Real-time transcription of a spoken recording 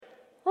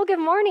Well,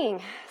 good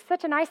morning.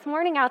 Such a nice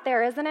morning out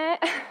there, isn't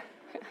it?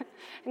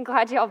 I'm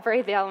glad you all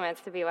braved the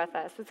elements to be with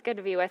us. It's good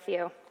to be with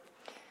you.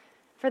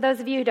 For those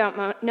of you who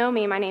don't know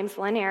me, my name's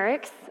Lynn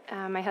Eriks.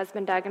 My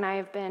husband Doug and I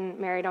have been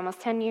married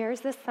almost 10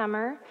 years this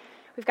summer.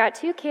 We've got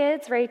 2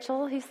 kids,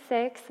 Rachel, who's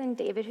 6, and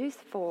David, who's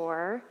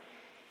 4.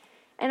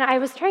 And I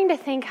was trying to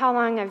think how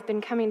long I've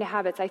been coming to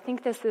Habits. I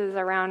think this is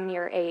around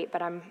year 8,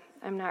 but I'm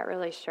not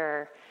really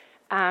sure.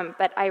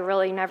 But I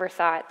really never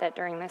thought that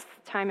during this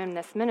time in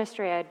this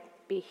ministry I'd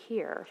be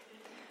here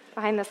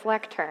behind this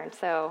lectern.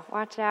 So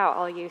watch out,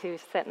 all you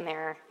who's sitting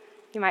there.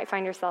 You might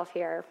find yourself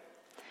here.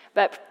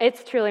 But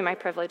it's truly my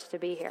privilege to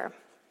be here.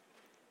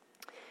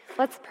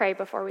 Let's pray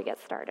before we get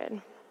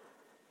started.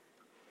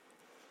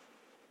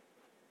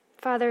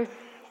 Father,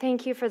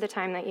 thank you for the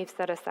time that you've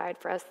set aside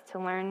for us to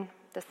learn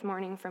this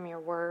morning from your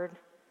word.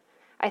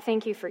 I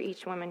thank you for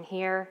each woman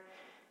here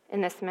in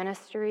this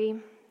ministry,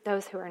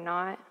 those who are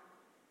not.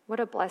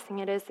 What a blessing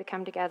it is to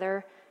come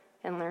together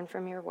and learn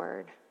from your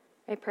word.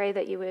 I pray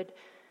that you would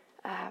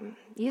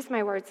use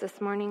my words this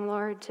morning,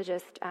 Lord, to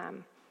just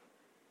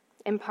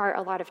impart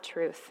a lot of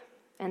truth,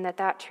 and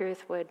that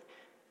truth would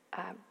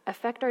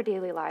affect our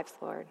daily lives,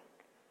 Lord.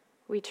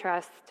 We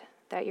trust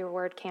that your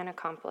word can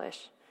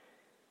accomplish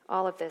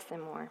all of this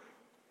and more.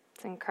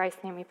 It's in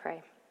Christ's name we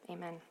pray.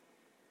 Amen.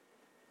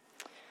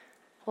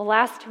 Well,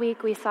 last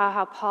week we saw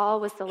how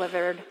Paul was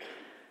delivered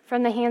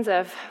from the hands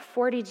of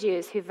 40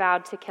 Jews who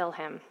vowed to kill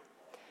him.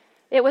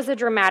 It was a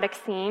dramatic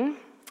scene.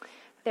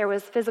 There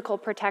was physical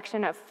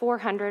protection of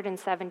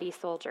 470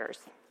 soldiers.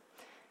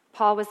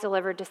 Paul was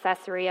delivered to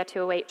Caesarea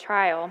to await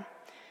trial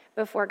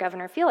before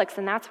Governor Felix,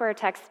 and that's where our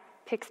text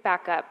picks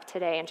back up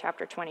today in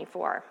chapter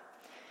 24.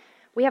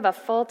 We have a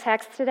full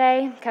text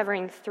today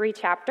covering 3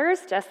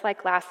 chapters, just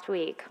like last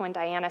week when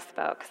Diana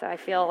spoke, so I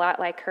feel a lot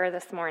like her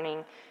this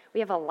morning.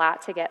 We have a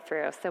lot to get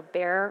through, so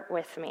bear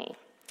with me.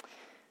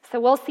 So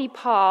we'll see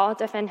Paul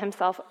defend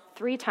himself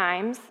 3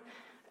 times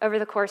over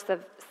the course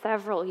of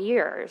several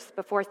years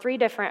before 3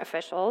 different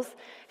officials,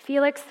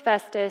 Felix,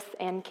 Festus,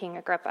 and King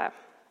Agrippa.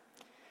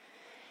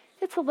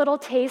 It's a little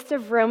taste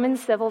of Roman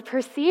civil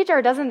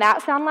procedure. Doesn't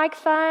that sound like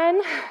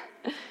fun?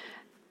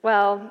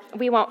 Well,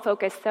 we won't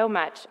focus so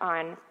much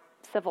on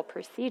civil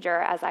procedure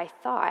as I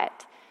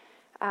thought,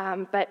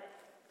 but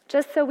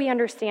just so we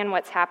understand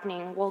what's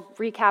happening, we'll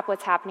recap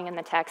what's happening in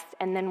the text,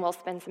 and then we'll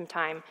spend some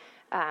time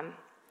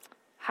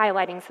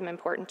highlighting some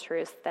important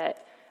truths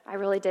that I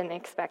really didn't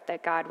expect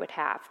that God would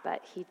have,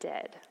 but he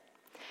did.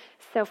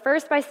 So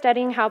first, by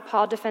studying how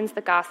Paul defends the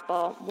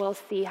gospel, we'll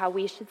see how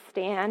we should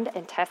stand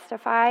and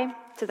testify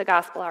to the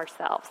gospel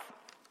ourselves.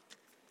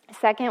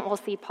 Second, we'll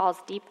see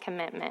Paul's deep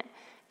commitment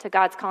to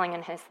God's calling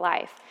in his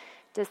life,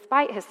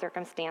 despite his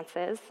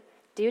circumstances,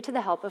 due to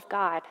the help of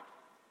God.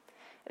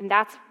 And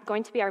that's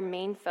going to be our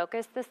main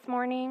focus this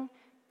morning,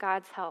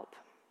 God's help.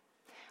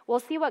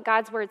 We'll see what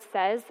God's word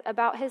says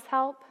about his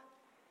help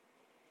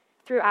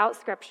throughout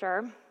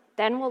Scripture.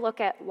 Then we'll look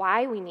at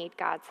why we need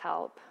God's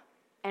help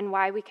and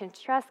why we can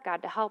trust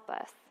God to help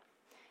us.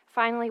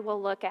 Finally,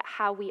 we'll look at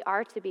how we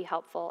are to be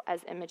helpful as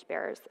image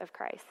bearers of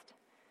Christ.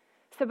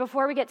 So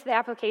before we get to the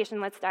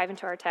application, let's dive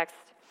into our text.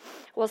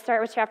 We'll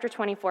start with chapter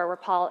 24, where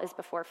Paul is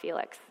before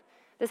Felix.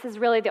 This is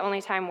really the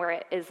only time where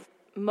it is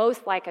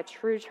most like a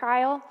true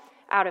trial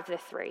out of the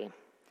 3.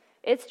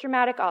 It's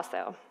dramatic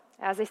also.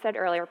 As I said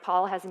earlier,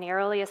 Paul has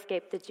narrowly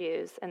escaped the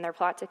Jews and their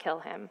plot to kill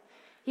him.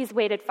 He's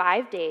waited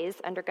 5 days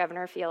under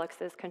Governor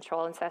Felix's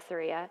control in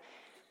Caesarea,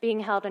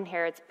 being held in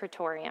Herod's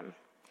Praetorium.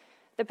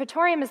 The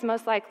Praetorium is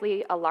most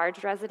likely a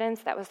large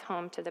residence that was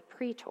home to the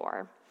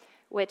praetor,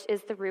 which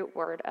is the root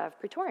word of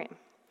praetorium.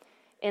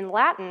 In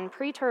Latin,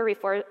 praetor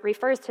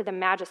refers to the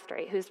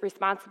magistrate who's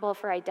responsible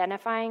for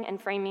identifying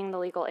and framing the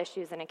legal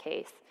issues in a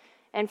case,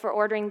 and for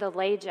ordering the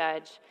lay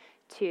judge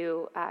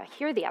to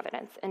hear the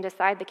evidence and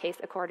decide the case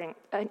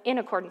in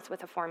accordance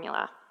with a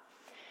formula.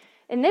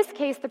 In this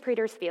case, the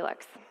praetor is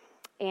Felix.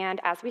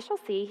 And as we shall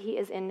see, he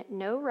is in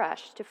no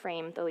rush to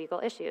frame the legal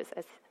issues,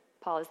 as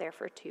Paul is there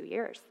for 2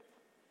 years.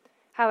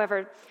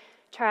 However,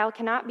 trial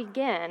cannot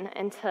begin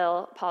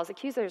until Paul's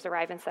accusers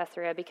arrive in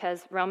Caesarea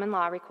because Roman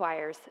law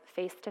requires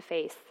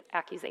face-to-face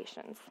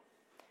accusations.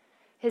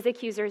 His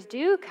accusers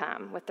do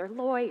come with their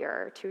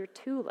lawyer,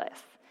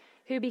 Tertullus,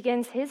 who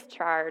begins his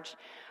charge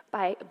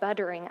by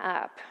buttering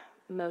up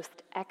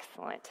most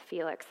excellent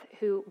Felix,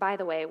 who, by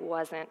the way,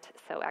 wasn't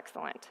so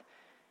excellent.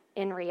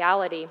 In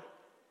reality,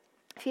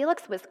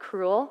 Felix was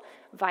cruel,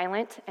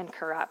 violent, and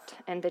corrupt,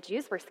 and the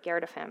Jews were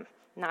scared of him,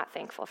 not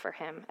thankful for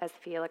him, as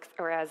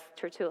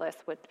Tertullus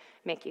would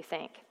make you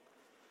think.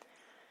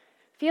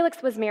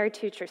 Felix was married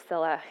to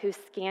Drusilla, who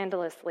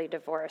scandalously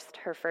divorced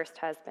her first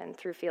husband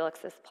through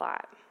Felix's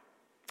plot.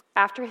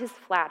 After his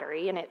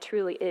flattery, and it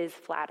truly is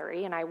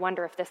flattery, and I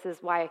wonder if this is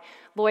why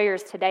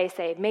lawyers today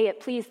say, "May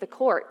it please the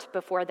court,"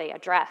 before they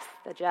address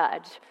the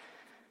judge.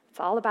 It's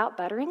all about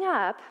buttering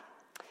up.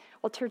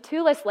 Well,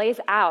 Tertullus lays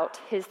out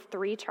his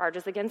 3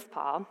 charges against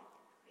Paul.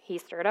 He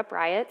stirred up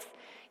riots,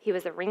 he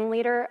was a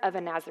ringleader of a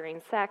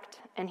Nazarene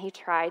sect, and he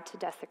tried to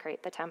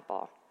desecrate the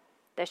temple.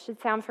 This should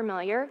sound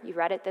familiar. You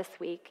read it this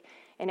week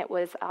and it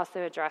was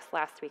also addressed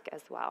last week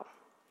as well.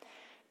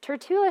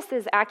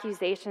 Tertullus's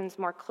accusations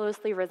more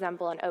closely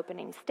resemble an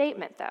opening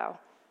statement, though,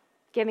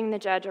 giving the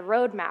judge a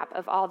roadmap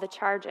of all the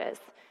charges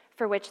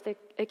for which the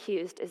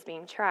accused is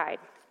being tried.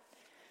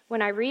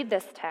 When I read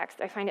this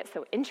text, I find it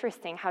so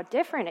interesting how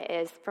different it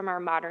is from our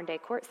modern-day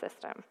court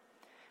system.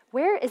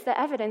 Where is the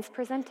evidence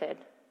presented?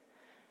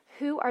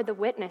 Who are the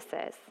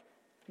witnesses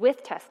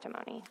with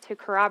testimony to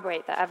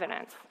corroborate the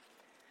evidence?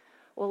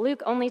 Well,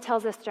 Luke only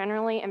tells us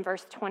generally in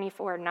verse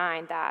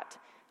 24:9 that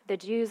the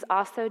Jews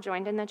also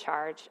joined in the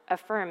charge,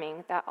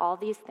 affirming that all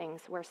these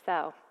things were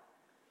so.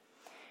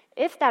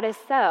 If that is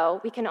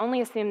so, we can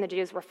only assume the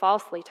Jews were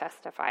falsely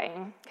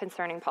testifying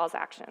concerning Paul's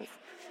actions,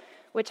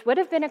 which would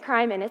have been a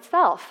crime in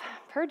itself,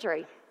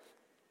 perjury.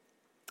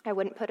 I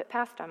wouldn't put it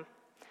past them.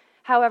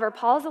 However,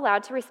 Paul is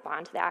allowed to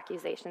respond to the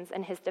accusations,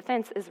 and his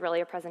defense is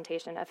really a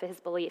presentation of his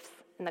beliefs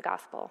in the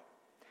gospel.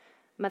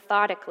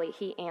 Methodically,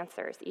 he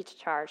answers each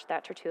charge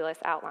that Tertullus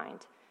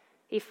outlined.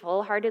 He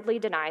full-heartedly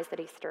denies that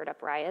he stirred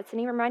up riots, and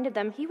he reminded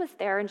them he was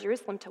there in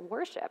Jerusalem to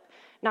worship,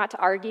 not to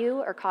argue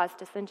or cause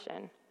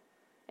dissension.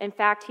 In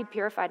fact, he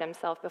purified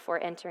himself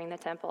before entering the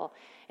temple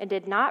and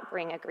did not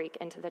bring a Greek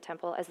into the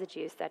temple as the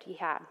Jews said he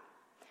had.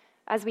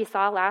 As we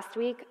saw last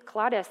week,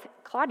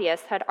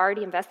 Claudius had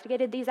already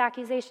investigated these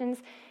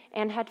accusations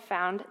and had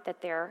found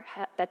that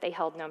they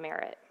held no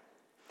merit.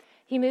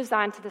 He moves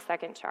on to the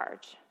second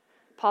charge.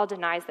 Paul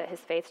denies that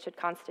his faith should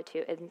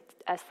constitute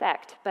a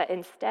sect, but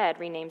instead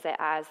renames it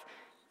as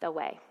the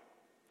Way.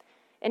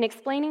 In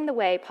explaining the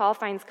Way, Paul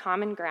finds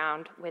common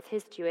ground with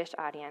his Jewish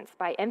audience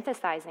by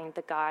emphasizing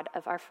the God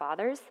of our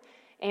fathers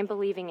and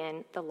believing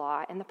in the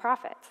law and the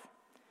prophets.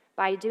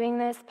 By doing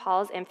this,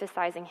 Paul is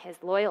emphasizing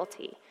his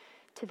loyalty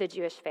to the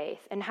Jewish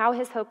faith and how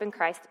his hope in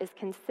Christ is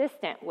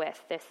consistent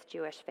with this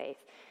Jewish faith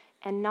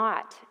and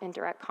not in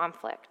direct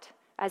conflict,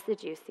 as the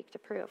Jews seek to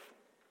prove.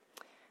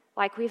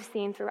 Like we've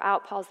seen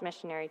throughout Paul's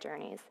missionary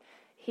journeys,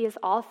 he is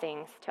all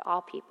things to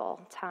all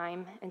people,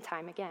 time and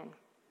time again.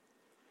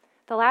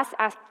 The last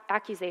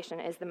accusation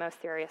is the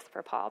most serious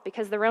for Paul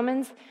because the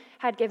Romans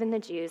had given the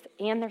Jews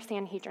and their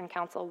Sanhedrin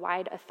council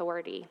wide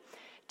authority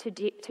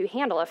to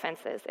handle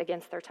offenses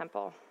against their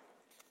temple.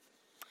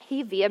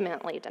 He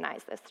vehemently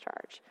denies this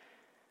charge.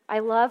 I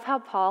love how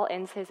Paul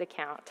ends his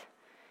account.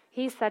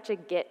 He's such a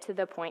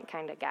get-to-the-point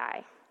kind of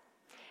guy.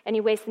 And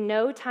he wastes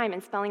no time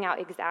in spelling out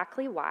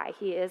exactly why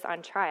he is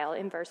on trial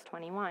in verse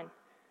 21.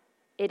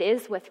 It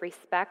is with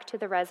respect to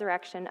the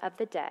resurrection of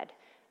the dead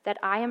that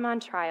I am on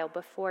trial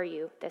before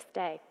you this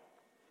day.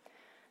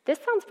 This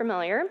sounds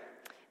familiar.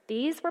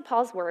 These were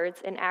Paul's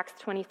words in Acts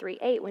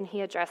 23:8 when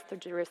he addressed the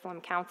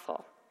Jerusalem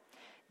council.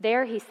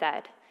 There he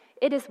said,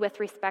 "It is with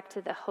respect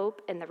to the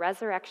hope in the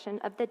resurrection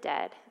of the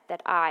dead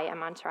that I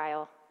am on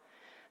trial."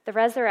 The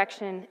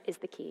resurrection is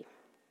the key.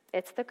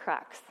 It's the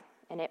crux,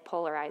 and it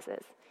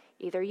polarizes.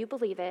 Either you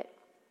believe it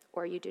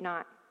or you do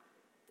not.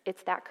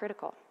 It's that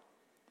critical.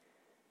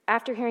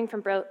 After hearing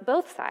from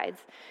both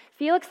sides,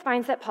 Felix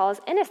finds that Paul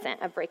is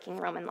innocent of breaking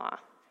Roman law.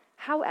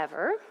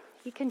 However,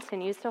 he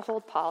continues to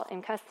hold Paul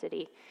in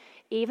custody,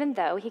 even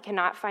though he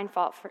cannot find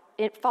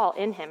fault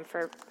in him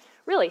for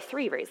really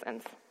 3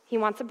 reasons. He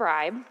wants a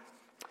bribe.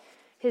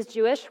 His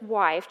Jewish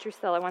wife,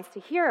 Drusilla, wants to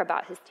hear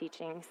about his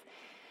teachings.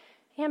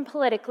 And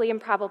politically, and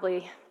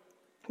probably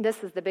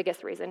this is the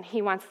biggest reason,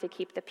 he wants to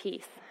keep the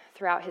peace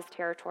throughout his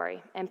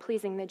territory, and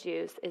pleasing the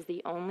Jews is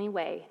the only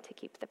way to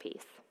keep the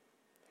peace.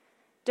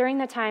 During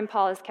the time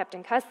Paul is kept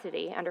in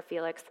custody under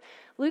Felix,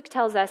 Luke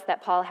tells us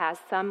that Paul has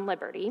some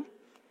liberty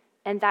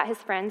and that his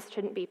friends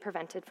shouldn't be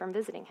prevented from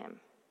visiting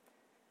him.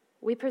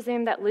 We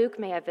presume that Luke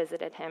may have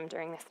visited him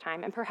during this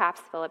time, and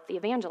perhaps Philip the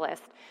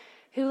evangelist,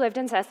 who lived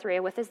in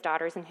Caesarea with his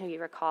daughters and who you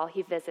recall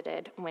he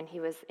visited when he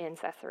was in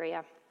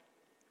Caesarea.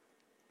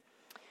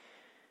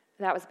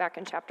 That was back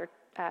in chapter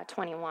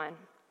 21.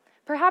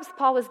 Perhaps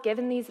Paul was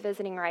given these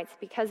visiting rights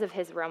because of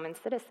his Roman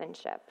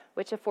citizenship,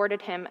 which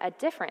afforded him a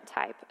different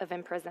type of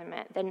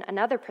imprisonment than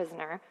another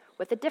prisoner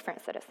with a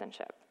different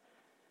citizenship.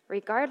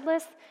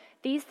 Regardless,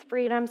 these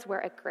freedoms were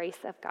a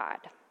grace of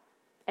God,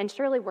 and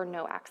surely were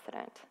no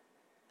accident.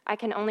 I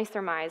can only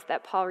surmise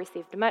that Paul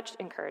received much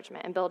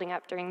encouragement in building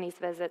up during these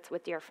visits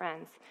with dear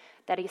friends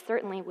that he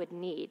certainly would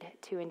need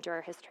to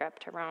endure his trip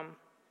to Rome.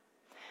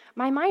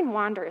 My mind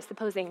wanders,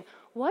 supposing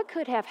what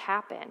could have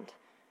happened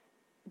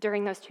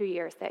during those 2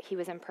 years that he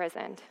was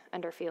imprisoned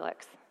under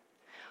Felix.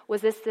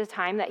 Was this the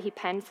time that he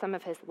penned some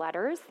of his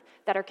letters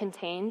that are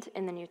contained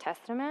in the New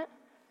Testament?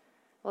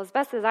 Well, as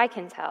best as I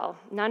can tell,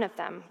 none of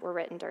them were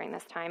written during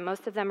this time.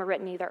 Most of them were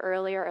written either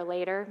earlier or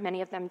later,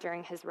 many of them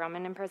during his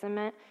Roman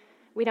imprisonment.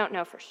 We don't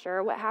know for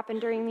sure what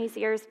happened during these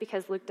years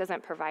because Luke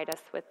doesn't provide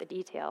us with the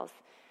details.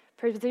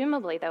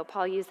 Presumably, though,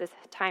 Paul used this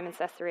time in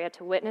Caesarea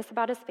to witness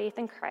about his faith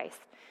in Christ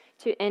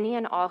to any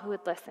and all who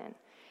would listen,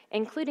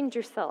 including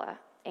Drusilla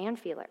and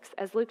Felix,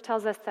 as Luke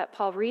tells us that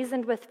Paul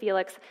reasoned with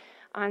Felix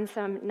on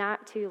some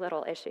not too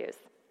little issues: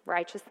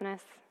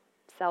 righteousness,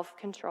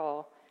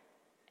 self-control,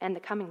 and the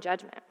coming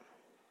judgment.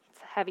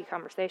 It's a heavy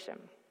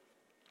conversation.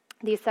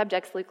 These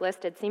subjects Luke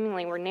listed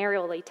seemingly were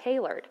narrowly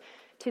tailored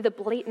to the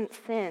blatant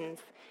sins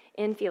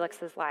in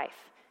Felix's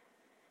life,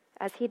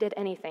 as he did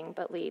anything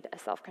but lead a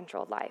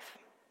self-controlled life.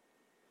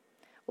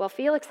 Well,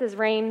 Felix's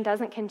reign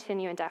doesn't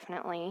continue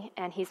indefinitely,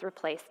 and he's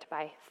replaced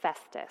by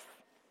Festus.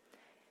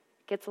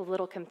 It gets a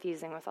little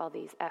confusing with all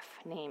these F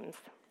names.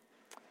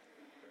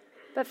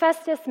 But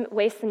Festus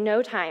wastes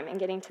no time in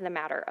getting to the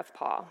matter of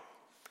Paul.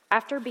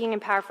 After being in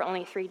power for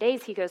only 3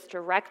 days, he goes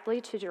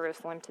directly to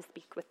Jerusalem to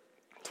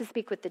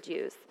speak with the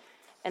Jews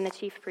and the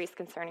chief priests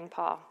concerning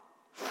Paul.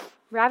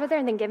 Rather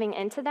than giving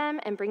in to them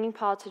and bringing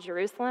Paul to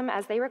Jerusalem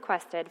as they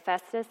requested,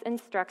 Festus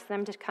instructs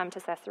them to come to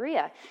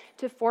Caesarea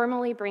to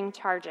formally bring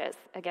charges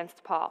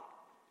against Paul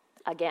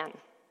again.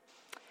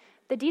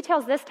 The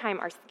details this time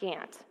are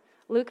scant.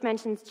 Luke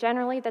mentions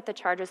generally that the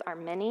charges are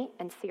many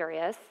and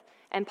serious,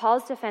 and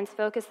Paul's defense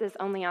focuses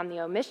only on the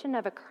omission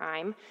of a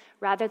crime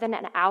rather than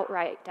an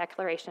outright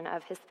declaration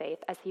of his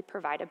faith as he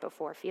provided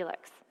before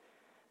Felix.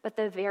 But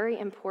the very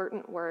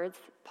important words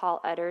Paul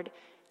uttered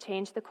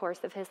change the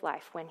course of his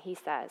life when he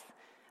says,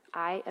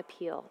 "I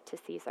appeal to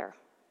Caesar,"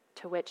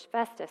 to which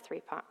Festus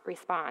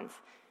responds,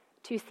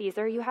 "To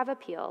Caesar you have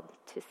appealed,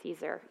 to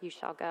Caesar you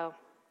shall go."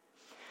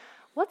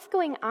 What's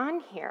going on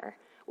here?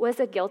 Was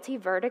a guilty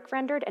verdict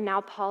rendered and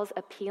now Paul's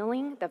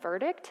appealing the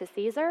verdict to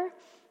Caesar?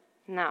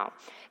 No.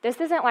 This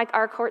isn't like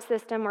our court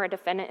system where a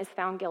defendant is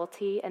found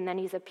guilty and then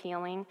he's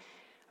appealing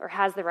or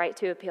has the right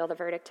to appeal the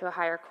verdict to a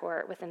higher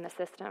court within the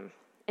system.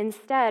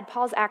 Instead,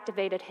 Paul's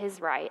activated his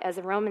right as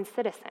a Roman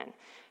citizen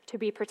to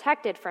be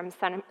protected from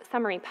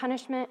summary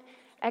punishment,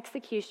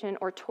 execution,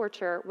 or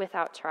torture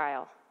without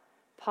trial.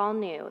 Paul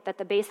knew that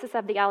the basis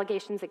of the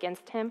allegations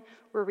against him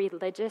were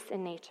religious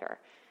in nature.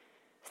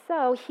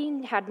 So he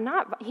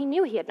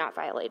knew he had not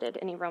violated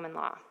any Roman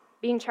law.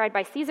 Being tried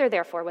by Caesar,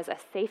 therefore, was a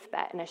safe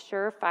bet and a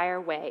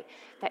surefire way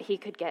that he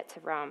could get to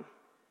Rome.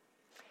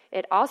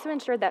 It also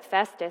ensured that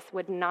Festus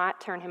would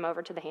not turn him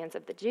over to the hands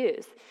of the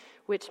Jews,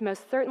 which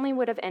most certainly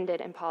would have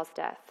ended in Paul's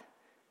death.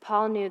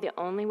 Paul knew the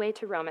only way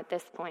to Rome at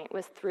this point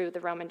was through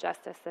the Roman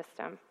justice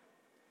system.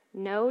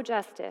 No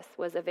justice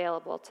was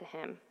available to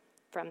him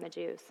from the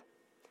Jews.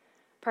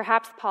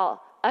 Perhaps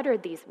Paul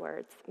uttered these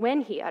words.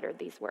 When he uttered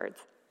these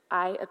words,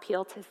 "I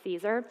appeal to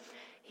Caesar,"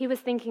 he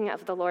was thinking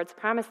of the Lord's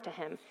promise to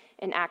him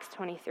in Acts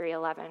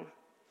 23:11.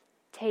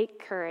 "Take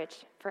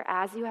courage, for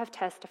as you have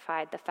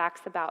testified the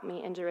facts about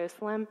me in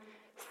Jerusalem,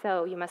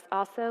 so you must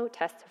also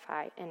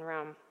testify in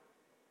Rome."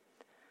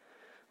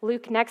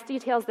 Luke next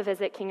details the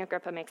visit King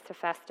Agrippa makes to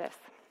Festus.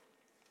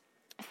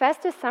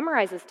 Festus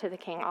summarizes to the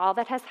king all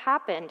that has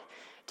happened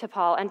to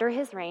Paul under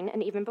his reign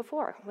and even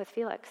before with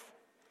Felix.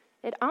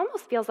 It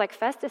almost feels like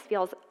Festus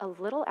feels a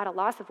little at a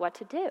loss of what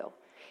to do.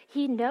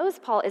 He knows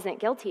Paul isn't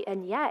guilty,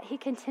 and yet he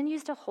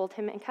continues to hold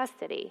him in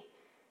custody.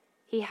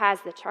 He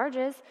has the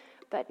charges,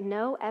 but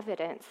no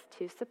evidence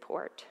to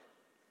support.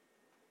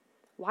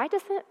 Why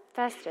doesn't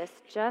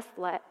Festus just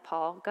let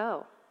Paul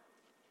go?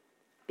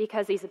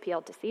 Because he's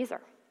appealed to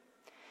Caesar.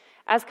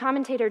 As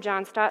commentator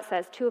John Stott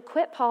says, to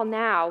acquit Paul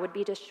now would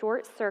be to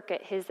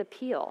short-circuit his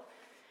appeal,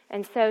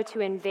 and so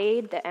to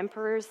invade the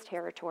emperor's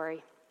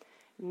territory.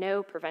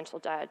 No provincial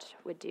judge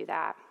would do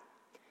that.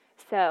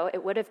 So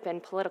it would have been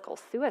political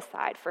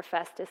suicide for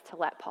Festus to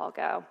let Paul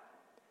go.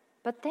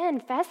 But then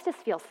Festus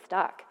feels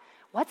stuck.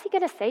 What's he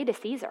going to say to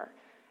Caesar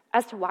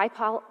as to why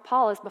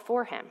Paul is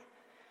before him?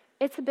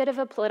 It's a bit of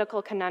a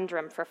political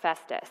conundrum for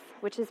Festus,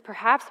 which is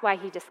perhaps why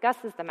he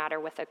discusses the matter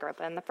with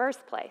Agrippa in the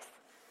first place.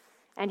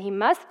 And he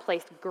must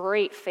place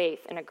great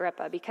faith in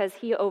Agrippa because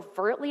he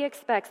overtly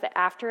expects that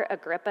after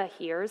Agrippa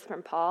hears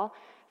from Paul,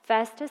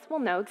 Festus will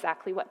know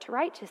exactly what to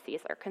write to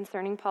Caesar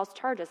concerning Paul's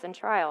charges and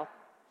trial.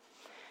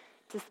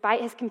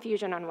 Despite his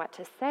confusion on what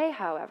to say,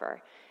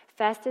 however,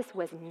 Festus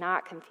was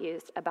not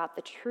confused about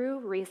the true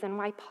reason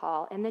why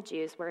Paul and the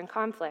Jews were in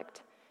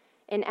conflict.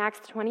 In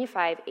Acts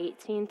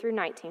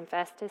 25:18-19,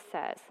 Festus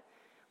says,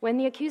 "When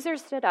the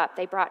accusers stood up,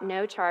 they brought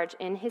no charge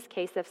in his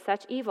case of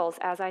such evils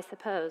as I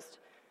supposed.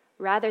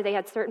 Rather, they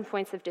had certain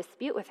points of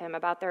dispute with him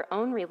about their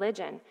own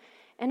religion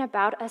and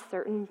about a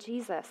certain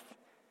Jesus,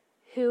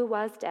 who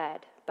was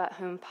dead, but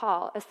whom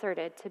Paul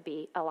asserted to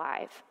be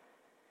alive."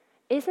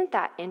 Isn't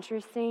that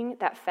interesting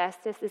that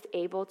Festus is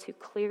able to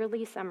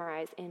clearly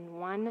summarize in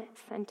one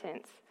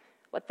sentence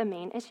what the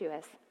main issue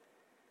is?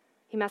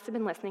 He must have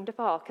been listening to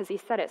Paul because he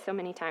said it so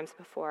many times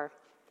before.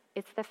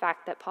 It's the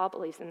fact that Paul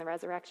believes in the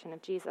resurrection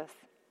of Jesus.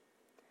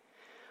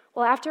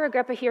 Well, after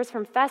Agrippa hears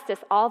from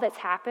Festus all that's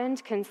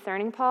happened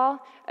concerning Paul,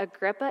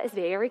 Agrippa is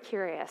very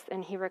curious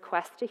and he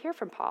requests to hear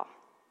from Paul.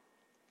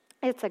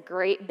 It's a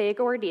great big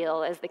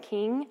ordeal as the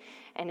king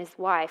and his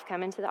wife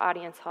come into the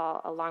audience hall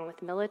along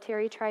with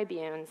military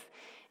tribunes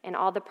and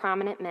all the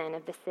prominent men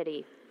of the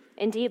city.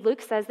 Indeed,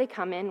 Luke says they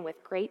come in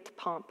with great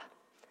pomp.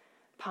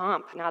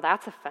 Pomp, now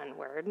that's a fun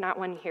word, not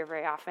one you hear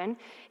very often.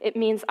 It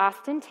means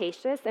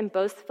ostentatious and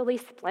boastfully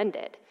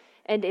splendid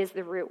and is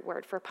the root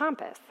word for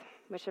pompous,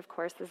 which of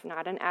course is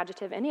not an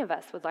adjective any of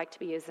us would like to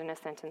be used in a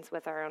sentence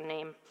with our own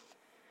name.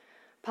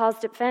 Paul's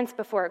defense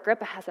before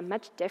Agrippa has a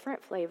much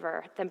different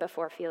flavor than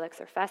before Felix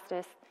or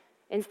Festus.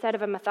 Instead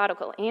of a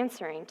methodical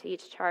answering to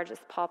each charge as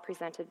Paul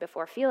presented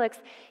before Felix,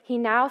 he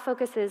now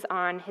focuses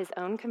on his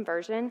own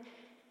conversion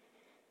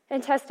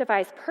and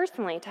testifies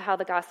personally to how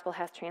the gospel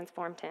has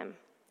transformed him.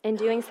 In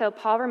doing so,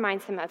 Paul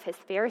reminds him of his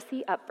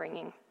Pharisee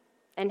upbringing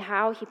and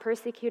how he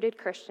persecuted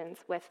Christians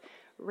with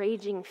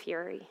raging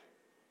fury.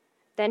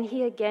 Then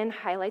he again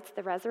highlights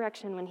the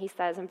resurrection when he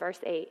says in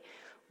verse 8,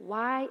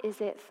 "Why is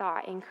it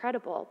thought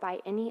incredible by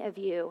any of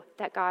you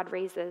that God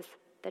raises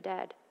the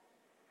dead?"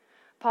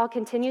 Paul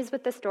continues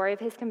with the story of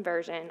his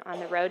conversion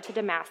on the road to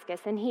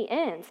Damascus, and he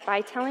ends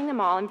by telling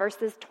them all in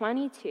verses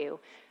 22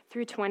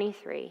 through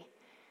 23,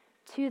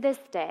 "To this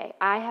day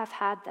I have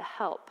had the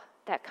help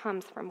that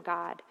comes from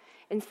God,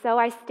 and so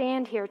I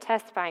stand here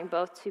testifying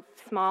both to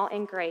small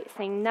and great,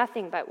 saying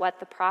nothing but what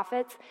the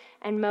prophets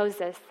and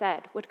Moses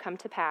said would come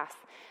to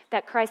pass,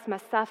 that Christ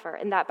must suffer,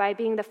 and that by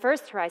being the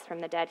first to rise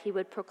from the dead, he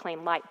would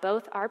proclaim light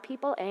both our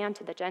people and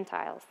to the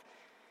Gentiles."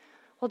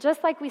 Well,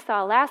 just like we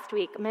saw last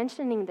week,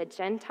 mentioning the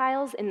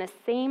Gentiles in the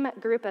same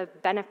group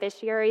of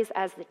beneficiaries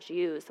as the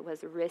Jews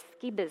was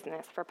risky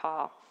business for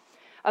Paul.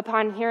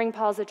 Upon hearing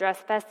Paul's address,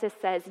 Festus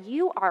says,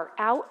 "You are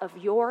out of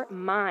your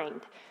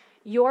mind.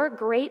 Your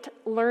great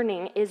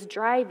learning is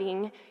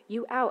driving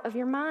you out of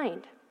your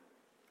mind."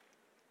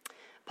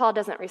 Paul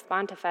doesn't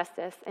respond to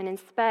Festus and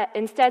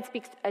instead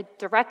speaks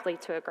directly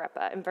to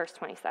Agrippa in verse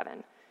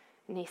 27.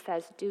 And he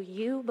says, "Do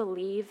you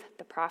believe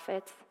the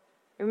prophets?"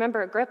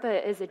 Remember,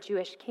 Agrippa is a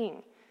Jewish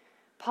king.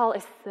 Paul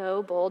is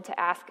so bold to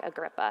ask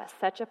Agrippa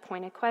such a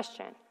pointed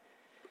question.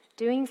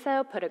 Doing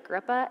so put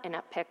Agrippa in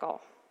a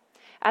pickle.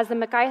 As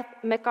the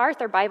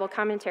MacArthur Bible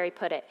commentary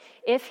put it,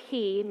 if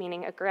he,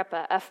 meaning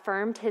Agrippa,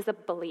 affirmed his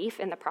belief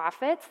in the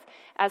prophets,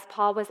 as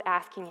Paul was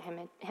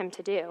asking him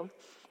to do,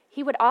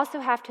 he would also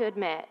have to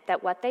admit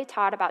that what they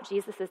taught about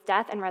Jesus'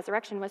 death and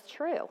resurrection was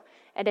true,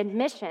 an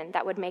admission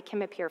that would make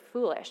him appear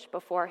foolish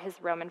before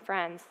his Roman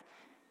friends.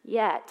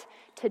 Yet,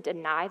 to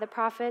deny the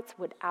prophets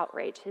would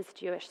outrage his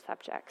Jewish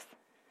subjects.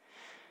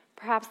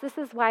 Perhaps this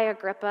is why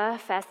Agrippa,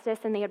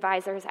 Festus, and the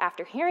advisors,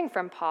 after hearing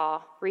from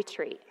Paul,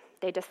 retreat.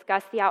 They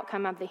discuss the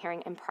outcome of the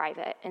hearing in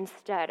private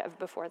instead of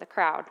before the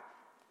crowd.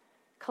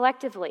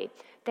 Collectively,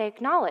 they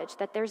acknowledge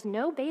that there's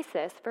no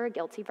basis for a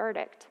guilty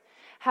verdict.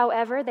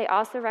 However, they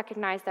also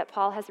recognize that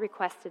Paul has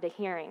requested a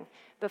hearing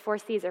before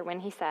Caesar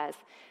when he says,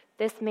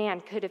 "This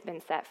man could have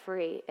been set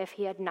free if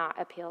he had not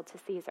appealed to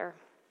Caesar."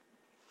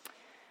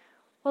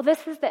 Well,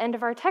 this is the end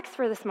of our text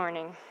for this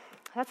morning.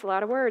 That's a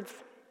lot of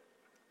words.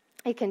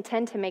 It can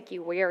tend to make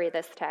you weary,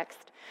 this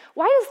text.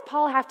 Why does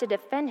Paul have to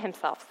defend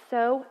himself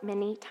so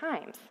many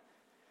times?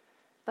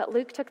 But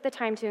Luke took the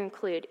time to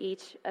include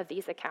each of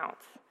these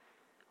accounts.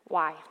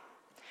 Why?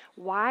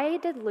 Why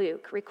did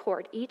Luke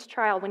record each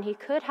trial when he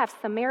could have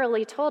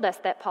summarily told us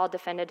that Paul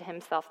defended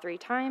himself 3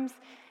 times,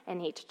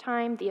 and each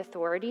time the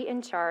authority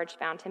in charge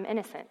found him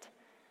innocent?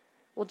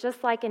 Well,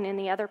 just like in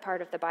any other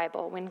part of the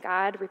Bible, when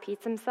God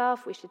repeats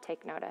himself, we should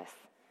take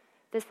notice.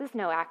 This is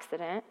no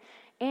accident,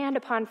 and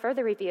upon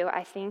further review,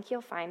 I think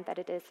you'll find that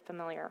it is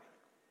familiar.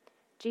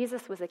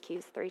 Jesus was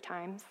accused 3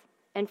 times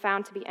and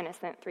found to be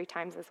innocent 3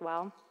 times as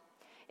well.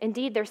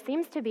 Indeed, there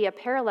seems to be a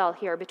parallel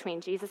here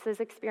between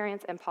Jesus'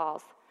 experience and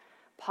Paul's.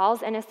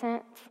 Paul's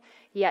innocence,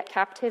 yet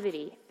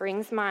captivity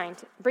brings to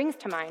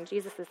mind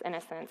Jesus'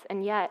 innocence,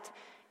 and yet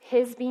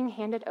his being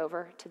handed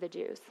over to the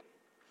Jews.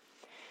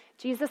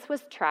 Jesus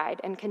was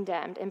tried and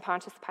condemned in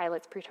Pontius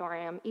Pilate's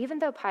praetorium, even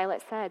though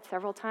Pilate said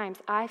several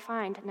times, "I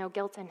find no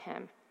guilt in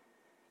him."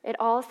 It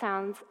all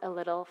sounds a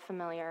little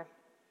familiar.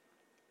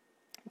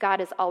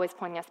 God is always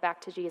pointing us back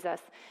to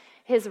Jesus.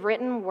 His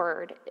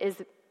word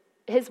is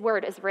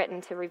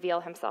written to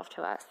reveal himself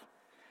to us.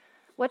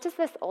 What does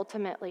this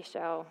ultimately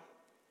show?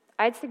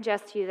 I'd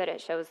suggest to you that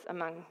it shows,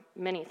 among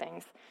many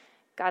things,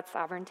 God's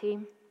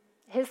sovereignty.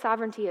 His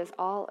sovereignty is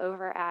all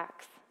over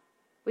Acts.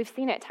 We've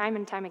seen it time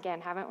and time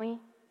again, haven't we?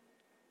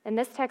 And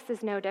this text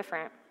is no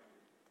different.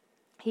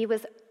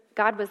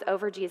 God was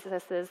over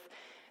Jesus'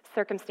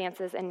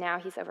 circumstances, and now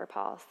he's over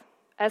Paul's.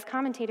 As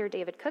commentator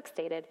David Cook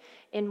stated,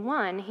 in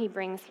one, he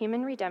brings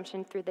human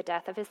redemption through the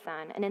death of his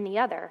son, and in the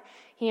other,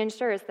 he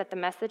ensures that the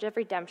message of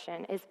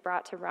redemption is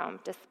brought to Rome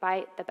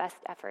despite the best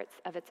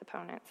efforts of its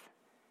opponents.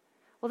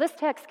 Well, this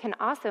text can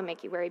also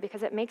make you worry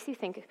because it makes you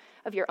think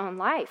of your own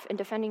life and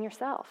defending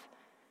yourself.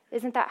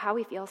 Isn't that how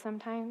we feel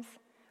sometimes?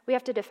 We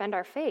have to defend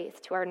our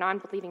faith to our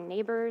non-believing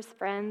neighbors,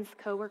 friends,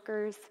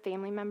 coworkers,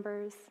 family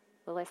members.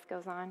 The list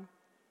goes on.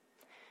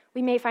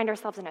 We may find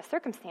ourselves in a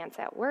circumstance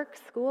at work,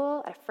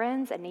 school, at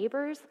friends, at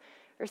neighbors,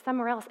 or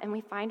somewhere else, and we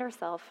find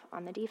ourselves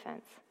on the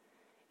defense.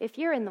 If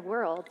you're in the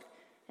world,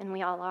 and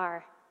we all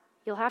are,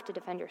 you'll have to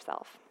defend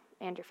yourself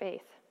and your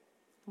faith.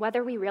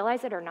 Whether we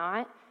realize it or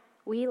not,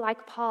 we,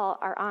 like Paul,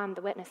 are on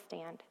the witness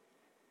stand.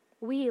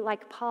 We,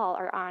 like Paul,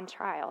 are on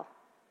trial.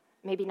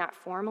 Maybe not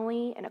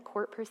formally in a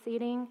court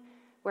proceeding,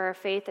 where our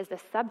faith is the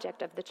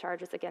subject of the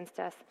charges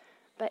against us,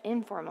 but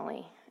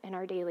informally in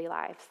our daily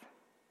lives.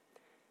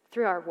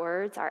 Through our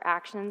words, our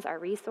actions, our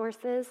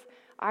resources,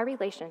 our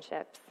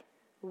relationships,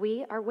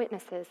 we are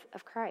witnesses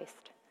of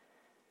Christ.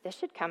 This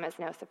should come as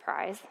no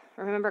surprise.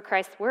 Remember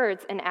Christ's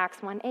words in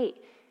Acts 1:8,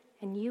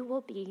 and you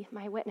will be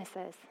my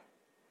witnesses.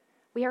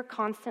 We are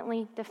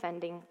constantly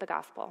defending the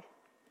gospel.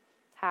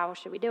 How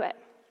should we do it?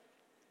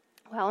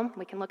 Well,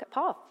 we can look at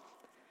Paul.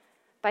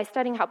 By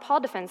studying how Paul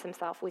defends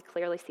himself, we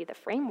clearly see the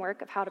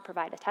framework of how to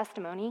provide a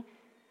testimony.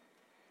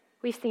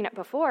 We've seen it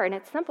before, and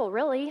it's simple,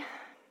 really.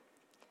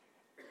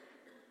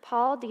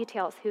 Paul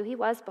details who he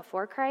was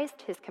before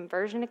Christ, his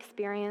conversion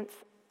experience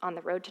on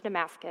the road to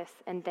Damascus,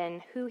 and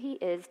then who he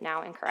is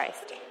now in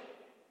Christ.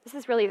 This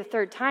is really the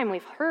third time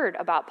we've heard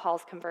about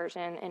Paul's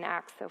conversion in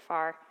Acts so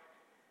far.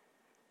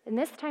 And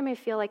this time I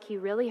feel like he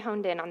really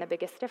honed in on the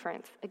biggest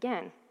difference.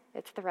 Again,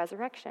 it's the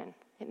resurrection.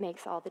 It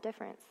makes all the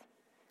difference.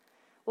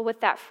 Well, with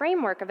that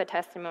framework of a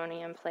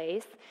testimony in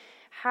place,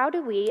 how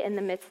do we, in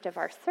the midst of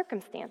our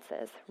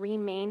circumstances,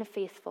 remain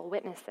faithful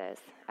witnesses,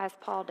 as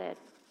Paul did?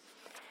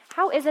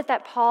 How is it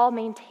that Paul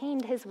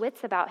maintained his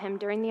wits about him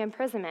during the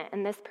imprisonment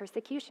and this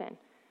persecution?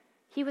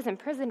 He was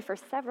imprisoned for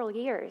several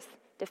years,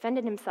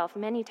 defended himself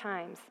many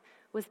times,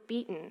 was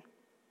beaten,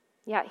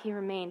 yet he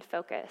remained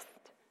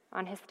focused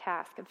on his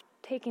task of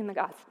taking the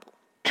gospel,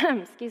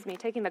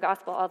 taking the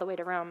gospel all the way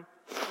to Rome.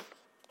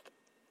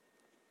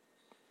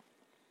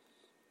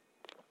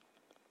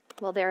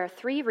 Well, there are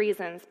 3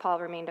 reasons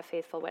Paul remained a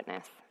faithful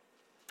witness.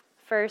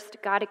 First,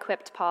 God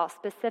equipped Paul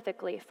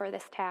specifically for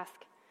this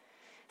task.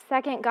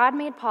 Second, God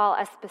made Paul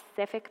a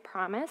specific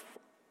promise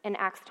in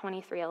Acts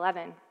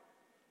 23:11.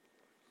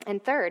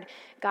 And third,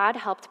 God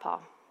helped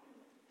Paul.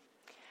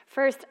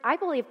 First, I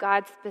believe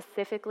God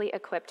specifically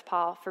equipped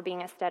Paul for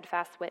being a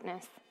steadfast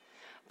witness.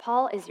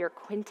 Paul is your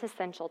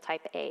quintessential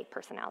type A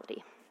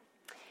personality.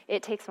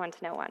 It takes one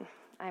to know one.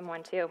 I'm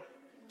one too.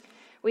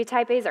 We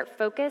type A's are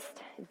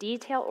focused,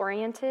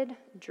 detail-oriented,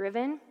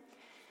 driven,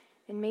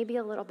 and maybe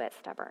a little bit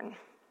stubborn.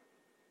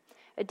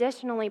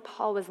 Additionally,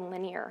 Paul was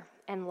linear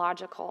and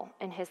logical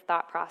in his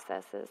thought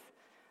processes.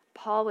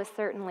 Paul was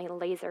certainly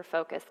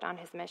laser-focused on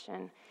his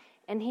mission,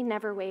 and he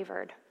never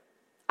wavered.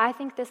 I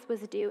think this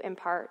was due in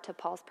part to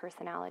Paul's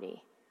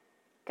personality.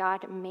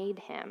 God made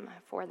him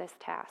for this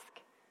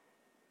task.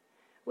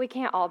 We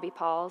can't all be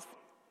Pauls.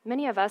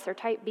 Many of us are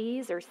type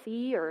B's or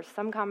C or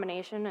some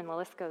combination, and the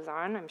list goes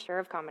on, I'm sure,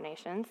 of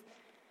combinations.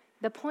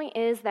 The point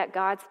is that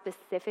God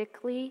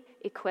specifically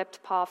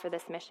equipped Paul for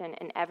this mission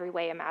in every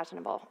way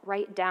imaginable,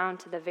 right down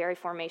to the very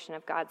formation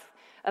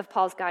of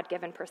Paul's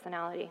God-given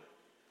personality.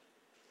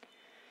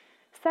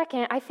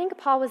 Second, I think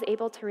Paul was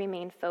able to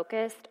remain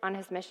focused on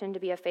his mission to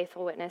be a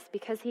faithful witness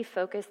because he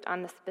focused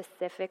on the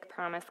specific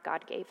promise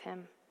God gave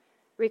him.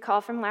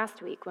 Recall from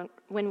last week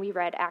when we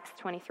read Acts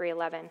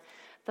 23:11,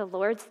 the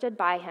Lord stood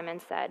by him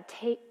and said,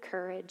 "Take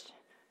courage,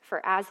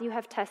 for as you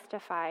have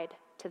testified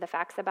to the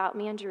facts about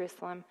me in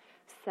Jerusalem,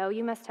 so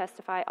you must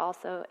testify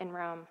also in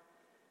Rome."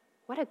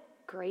 What a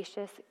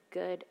gracious,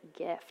 good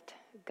gift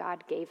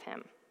God gave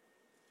him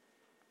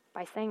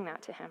by saying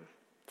that to him,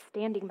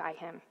 standing by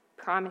him,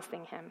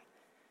 promising him.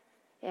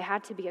 It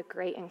had to be a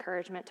great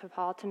encouragement to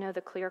Paul to know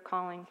the clear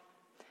calling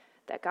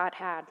that God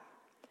had.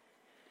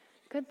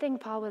 Good thing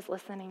Paul was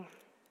listening.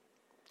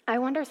 I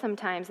wonder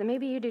sometimes, and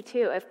maybe you do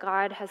too, if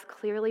God has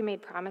clearly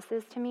made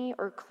promises to me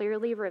or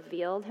clearly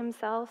revealed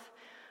himself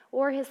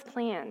or his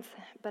plans,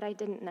 but I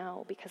didn't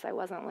know because I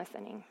wasn't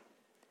listening.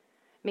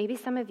 Maybe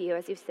some of you,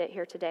 as you sit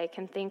here today,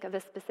 can think of a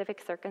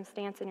specific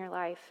circumstance in your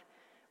life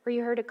where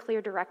you heard a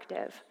clear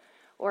directive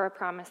or a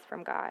promise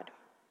from God.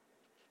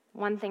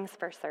 One thing's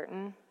for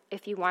certain,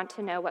 if you want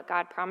to know what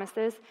God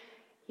promises,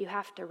 you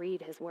have to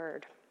read his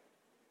word.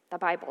 The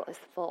Bible is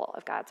full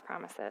of God's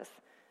promises.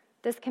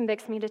 This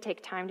convicts me to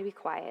take time to be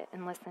quiet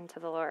and listen to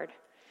the Lord.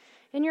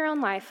 In your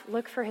own life,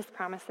 look for his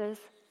promises,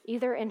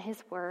 either in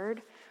his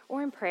word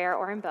or in prayer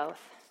or in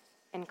both,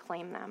 and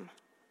claim them.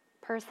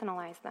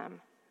 Personalize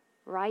them.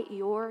 Write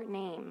your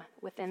name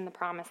within the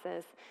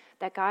promises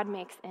that God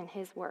makes in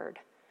his word.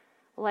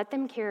 Let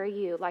them carry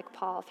you, like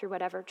Paul, through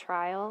whatever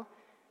trial,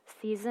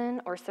 season,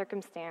 or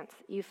circumstance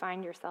you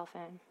find yourself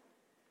in.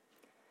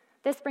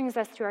 This brings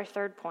us to our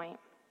third point.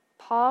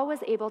 Paul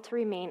was able to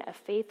remain a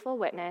faithful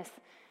witness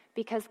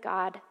because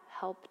God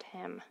helped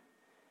him.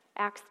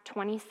 Acts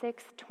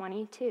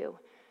 26:22.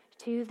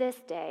 To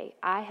this day,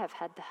 I have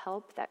had the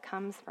help that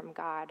comes from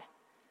God.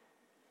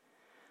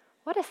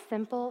 What a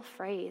simple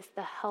phrase,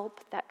 the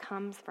help that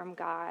comes from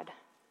God.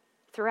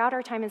 Throughout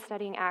our time in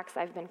studying Acts,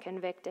 I've been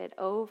convicted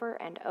over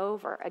and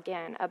over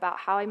again about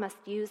how I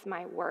must use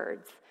my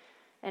words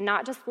and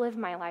not just live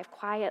my life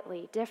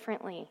quietly,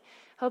 differently,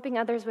 hoping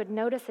others would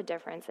notice a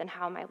difference in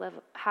how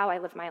I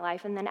live my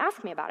life and then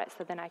ask me about it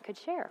so then I could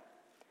share.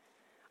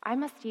 I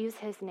must use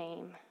his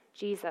name,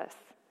 Jesus,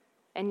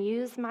 and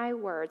use my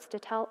words to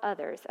tell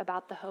others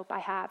about the hope I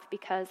have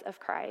because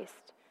of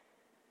Christ.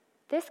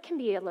 This can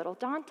be a little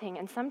daunting,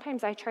 and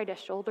sometimes I try to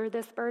shoulder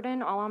this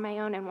burden all on my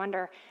own and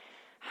wonder,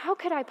 how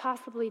could I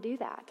possibly do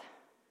that?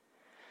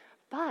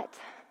 But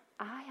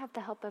I have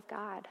the help of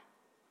God.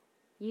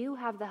 You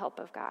have the help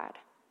of God,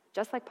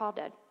 just like Paul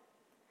did.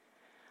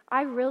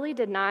 I really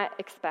did not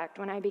expect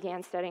when I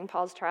began studying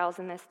Paul's trials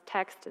in this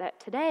text that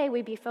today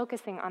we'd be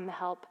focusing on the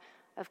help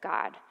of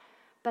God.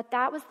 But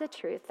that was the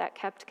truth that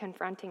kept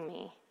confronting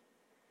me.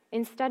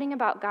 In studying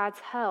about God's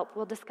help,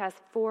 we'll discuss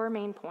 4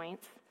 main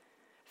points.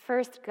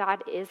 First,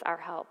 God is our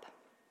help.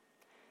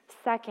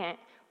 Second,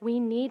 we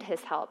need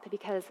his help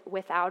because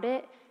without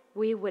it,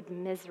 we would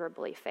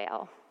miserably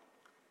fail.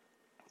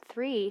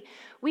 3,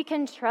 we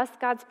can trust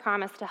God's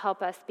promise to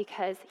help us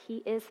because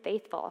he is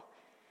faithful.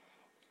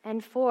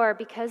 And 4,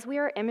 because we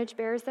are image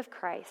bearers of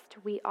Christ,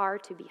 we are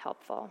to be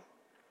helpful.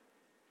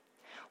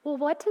 Well,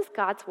 what does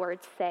God's word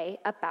say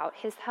about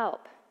his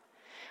help?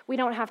 We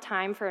don't have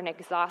time for an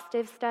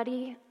exhaustive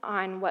study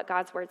on what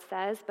God's word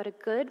says, but a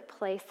good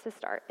place to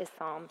start is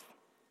Psalms.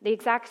 The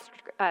exact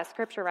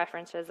scripture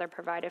references are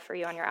provided for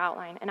you on your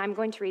outline, and I'm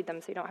going to read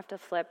them so you don't have to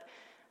flip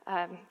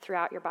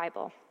throughout your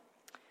Bible.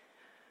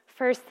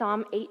 First,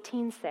 Psalm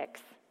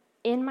 18:6.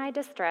 In my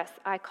distress,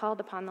 I called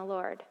upon the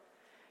Lord.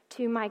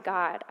 To my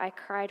God, I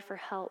cried for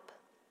help.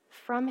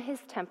 From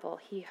his temple,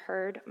 he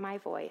heard my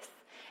voice,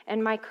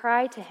 and my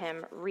cry to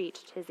him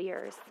reached his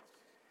ears.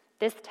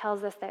 This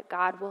tells us that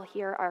God will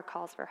hear our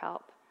calls for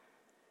help,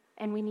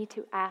 and we need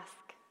to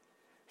ask.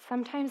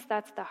 Sometimes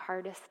that's the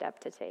hardest step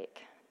to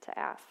take, to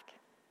ask.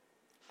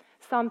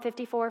 Psalm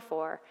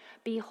 54:4,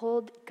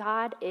 behold,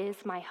 God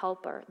is my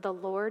helper. The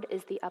Lord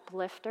is the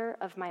uplifter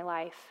of my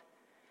life.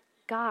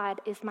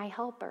 God is my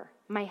helper.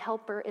 My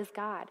helper is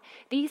God.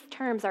 These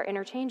terms are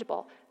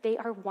interchangeable. They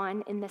are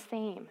one and the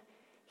same.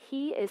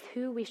 He is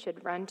who we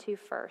should run to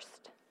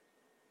first.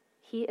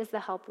 He is the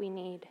help we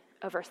need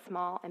over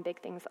small and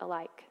big things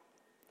alike.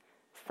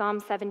 Psalm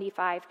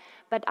 75,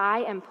 but I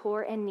am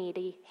poor and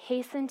needy.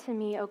 Hasten to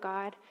me, O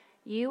God.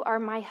 You are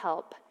my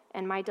help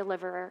and my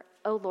deliverer.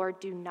 O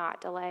Lord, do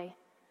not delay.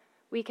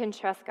 We can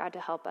trust God to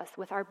help us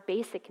with our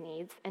basic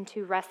needs and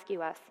to rescue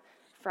us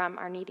from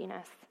our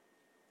neediness.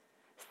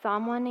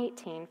 Psalm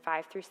 118,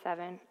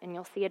 5-7, and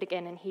you'll see it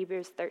again in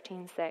Hebrews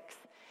 13:6.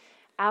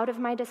 Out of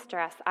my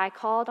distress, I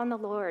called on the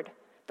Lord.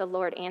 The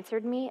Lord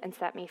answered me and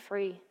set me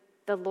free.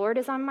 The Lord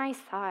is on my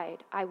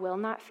side. I will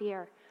not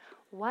fear.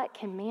 What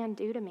can man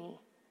do to me?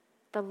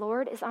 The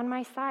Lord is on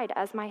my side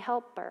as my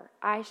helper.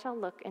 I shall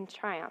look in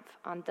triumph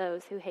on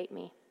those who hate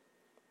me.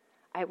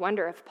 I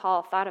wonder if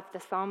Paul thought of the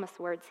psalmist's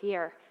words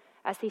here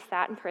as he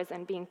sat in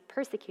prison being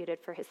persecuted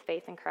for his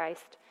faith in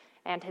Christ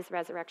and his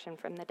resurrection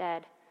from the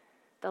dead.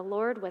 The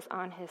Lord was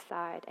on his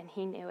side, and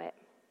he knew it.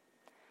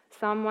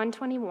 Psalm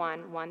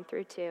 121,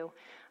 1-2.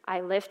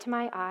 I lift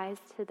my eyes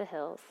to the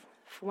hills.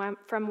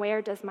 From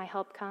where does my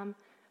help come?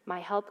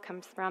 My help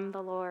comes from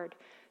the Lord,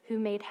 who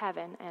made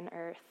heaven and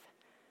earth.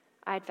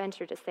 I'd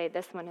venture to say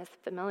this one is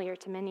familiar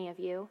to many of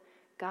you.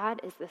 God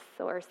is the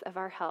source of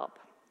our help.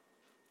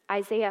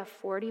 Isaiah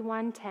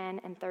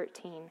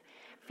 41:10-13.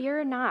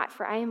 Fear not,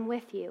 for I am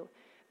with you.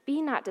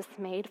 Be not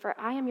dismayed, for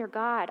I am your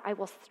God. I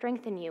will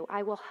strengthen you.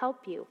 I will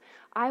help you.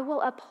 I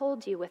will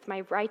uphold you with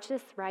my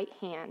righteous right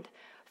hand.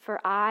 For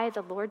I,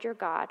 the Lord your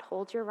God,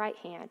 hold your right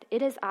hand.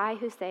 It is I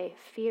who say,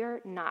 fear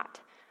not.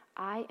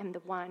 I am the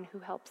one who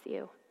helps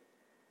you.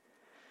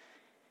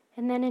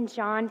 And then in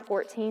John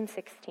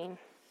 14:16,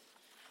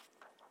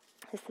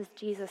 this is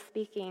Jesus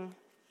speaking.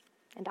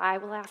 And I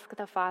will ask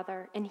the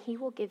Father, and he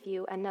will give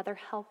you another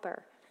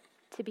helper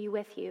to be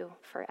with you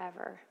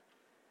forever.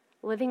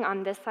 Living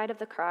on this side of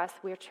the cross,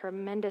 we are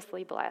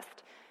tremendously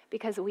blessed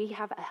because we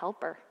have a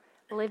helper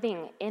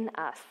living in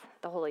us,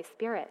 the Holy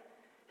Spirit,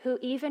 who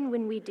even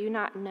when we do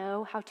not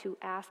know how to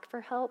ask for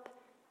help,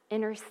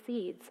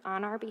 intercedes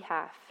on our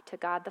behalf to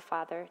God the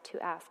Father to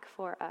ask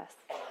for us.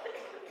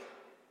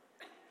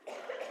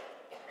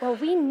 Well,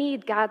 we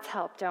need God's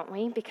help, don't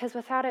we? Because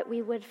without it,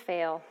 we would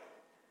fail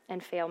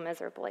and fail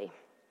miserably.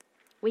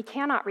 We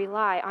cannot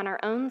rely on our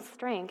own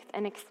strength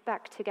and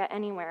expect to get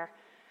anywhere.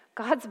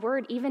 God's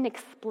word even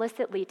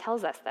explicitly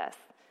tells us this.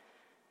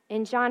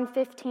 In John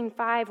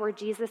 15:5, where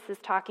Jesus is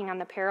talking on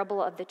the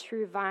parable of the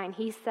true vine,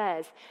 he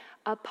says,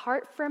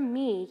 apart from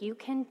me, you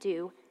can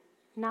do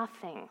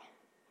nothing.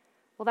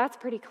 Well, that's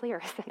pretty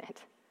clear, isn't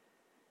it?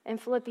 In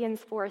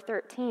Philippians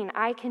 4:13,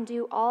 I can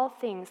do all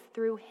things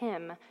through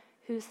him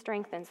who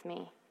strengthens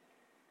me.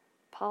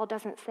 Paul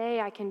doesn't say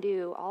I can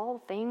do all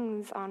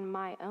things on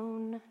my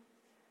own.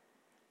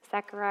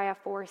 Zechariah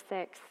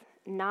 4:6,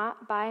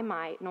 not by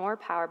might nor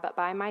power, but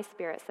by my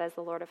Spirit, says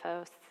the Lord of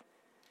hosts.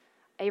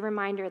 A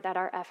reminder that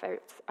our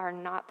efforts are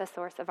not the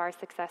source of our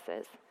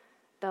successes.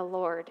 The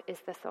Lord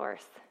is the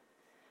source.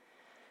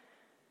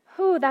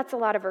 That's a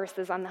lot of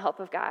verses on the help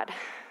of God.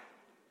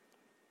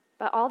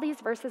 But all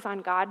these verses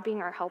on God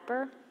being our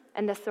helper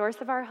and the source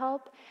of our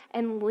help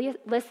and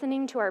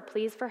listening to our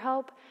pleas for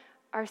help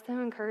are so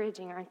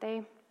encouraging, aren't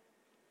they?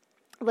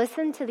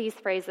 Listen to these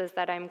phrases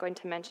that I'm going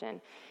to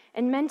mention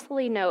and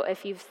mentally note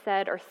if you've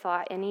said or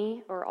thought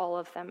any or all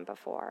of them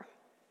before.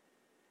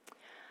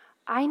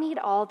 I need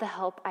all the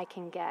help I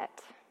can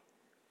get.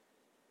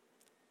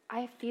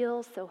 I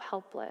feel so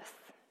helpless.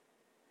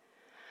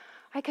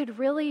 I could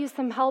really use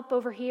some help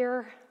over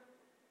here.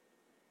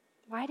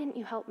 Why didn't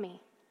you help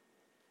me?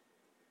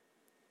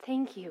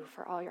 Thank you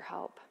for all your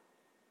help.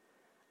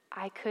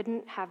 I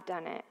couldn't have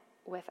done it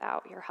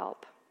without your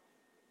help.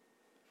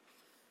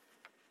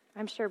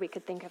 I'm sure we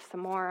could think of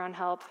some more on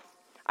help.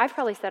 I've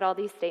probably said all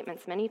these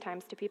statements many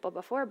times to people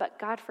before, but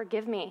God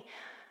forgive me.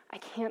 I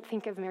can't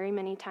think of very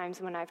many times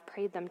when I've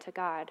prayed them to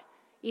God,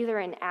 either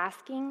in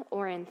asking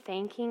or in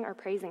thanking or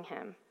praising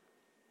him.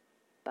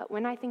 But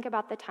when I think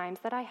about the times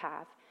that I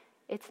have,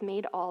 it's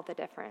made all the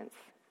difference.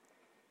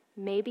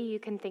 Maybe you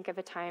can think of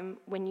a time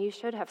when you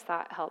should have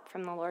sought help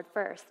from the Lord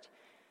first,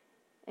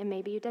 and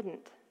maybe you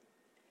didn't.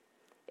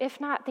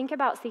 If not, think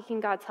about seeking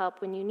God's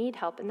help when you need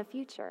help in the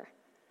future.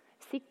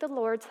 Seek the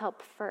Lord's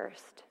help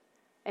first,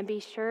 and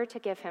be sure to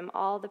give him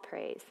all the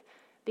praise,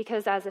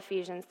 because as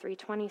Ephesians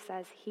 3:20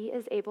 says, he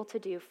is able to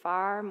do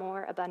far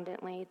more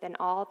abundantly than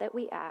all that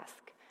we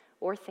ask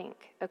or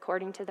think,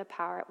 according to the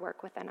power at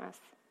work within us.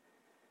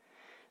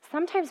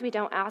 Sometimes we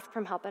don't ask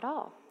for help at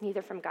all,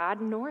 neither from God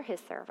nor his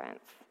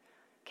servants.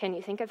 Can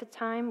you think of a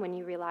time when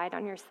you relied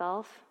on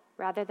yourself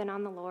rather than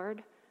on the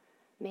Lord?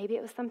 Maybe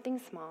it was something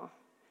small,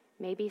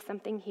 maybe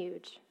something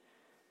huge.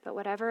 But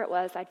whatever it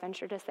was, I'd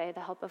venture to say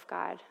the help of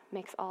God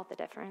makes all the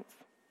difference.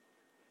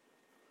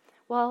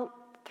 Well,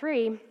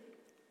 3,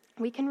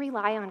 we can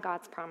rely on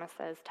God's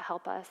promises to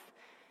help us,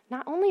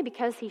 not only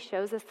because he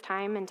shows us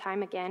time and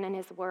time again in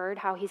his word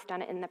how he's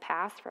done it in the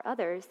past for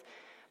others,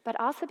 but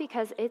also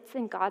because it's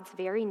in God's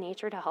very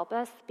nature to help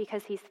us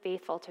because he's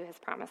faithful to his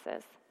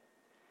promises.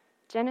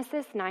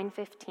 Genesis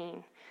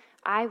 9:15,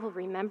 I will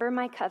remember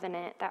my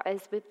covenant that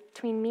is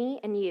between me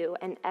and you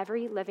and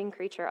every living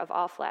creature of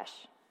all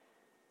flesh.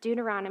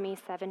 Deuteronomy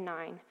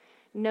 7:9,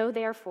 know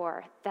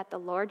therefore that the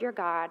Lord your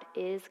God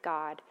is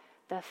God,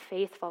 the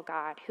faithful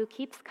God, who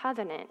keeps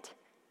covenant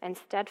and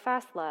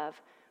steadfast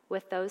love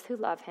with those who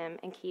love him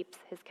and keeps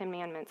his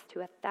commandments to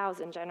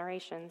 1,000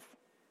 generations.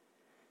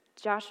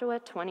 Joshua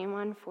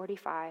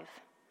 21:45,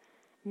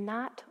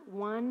 not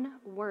one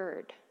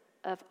word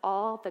of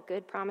all the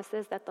good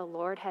promises that the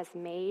Lord has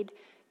made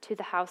to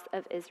the house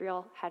of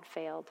Israel had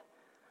failed.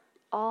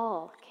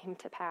 All came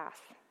to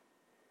pass.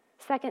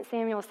 2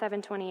 Samuel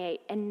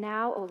 7:28, and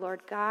now, O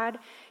Lord God,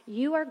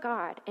 you are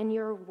God, and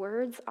your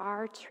words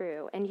are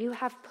true, and you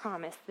have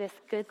promised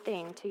this good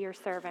thing to your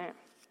servant.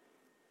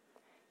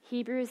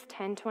 Hebrews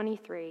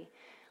 10:23,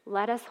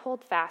 let us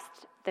hold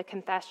fast the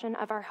confession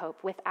of our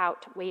hope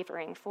without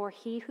wavering, for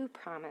he who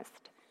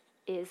promised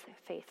is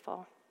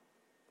faithful.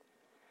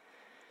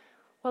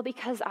 Well,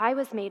 because I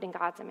was made in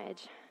God's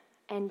image,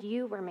 and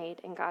you were made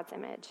in God's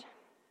image,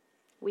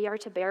 we are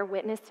to bear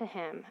witness to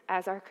him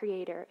as our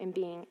creator in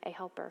being a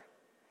helper.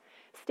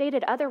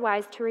 Stated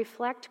otherwise, to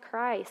reflect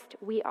Christ,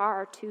 we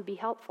are to be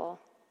helpful.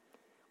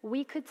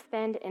 We could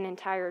spend an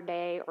entire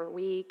day or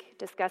week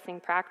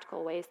discussing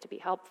practical ways to be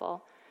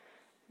helpful.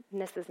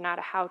 And this is not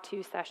a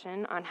how-to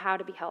session on how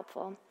to be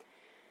helpful.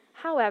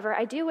 However,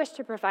 I do wish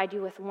to provide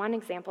you with one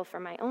example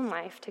from my own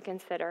life to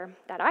consider,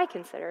 that I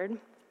considered,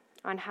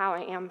 on how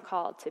I am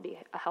called to be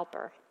a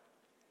helper.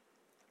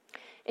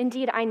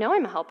 Indeed, I know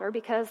I'm a helper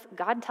because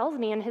God tells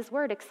me in his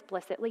word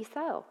explicitly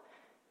so.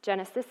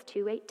 Genesis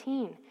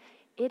 2:18,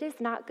 it is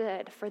not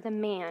good for the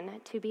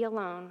man to be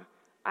alone.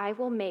 I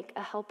will make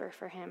a helper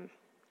for him.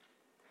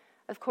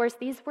 Of course,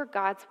 these were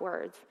God's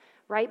words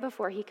right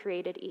before he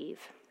created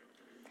Eve.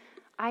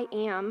 I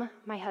am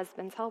my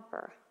husband's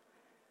helper.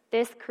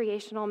 This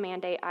creational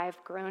mandate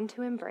I've grown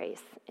to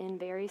embrace in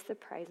very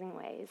surprising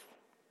ways.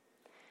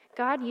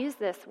 God used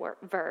this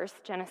verse,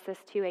 Genesis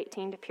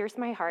 2:18, to pierce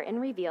my heart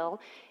and reveal,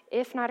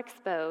 if not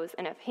expose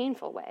in a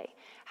painful way,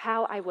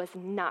 how I was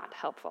not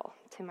helpful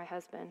to my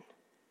husband.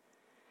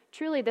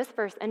 Truly, this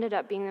verse ended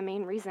up being the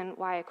main reason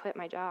why I quit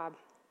my job.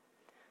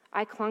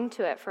 I clung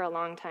to it for a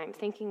long time,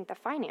 thinking the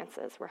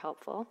finances were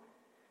helpful.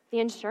 The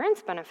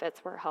insurance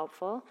benefits were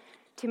helpful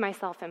to my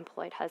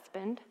self-employed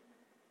husband.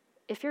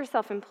 If you're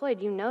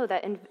self-employed, you know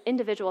that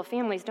individual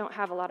families don't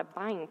have a lot of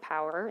buying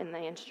power in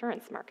the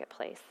insurance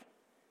marketplace.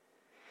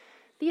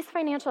 These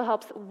financial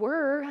helps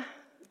were,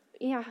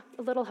 a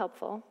little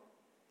helpful,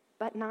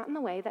 but not in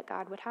the way that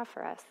God would have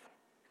for us.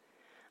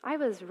 I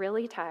was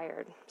really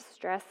tired,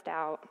 stressed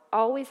out,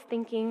 always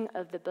thinking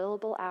of the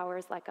billable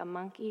hours like a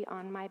monkey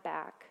on my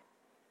back,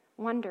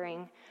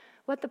 wondering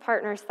what the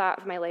partners thought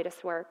of my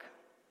latest work,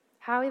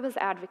 how he was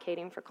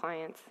advocating for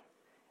clients,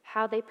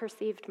 how they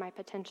perceived my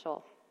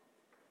potential.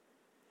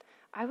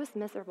 I was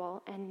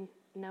miserable and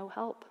no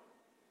help,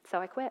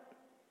 so I quit.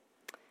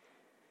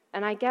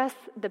 And I guess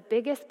the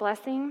biggest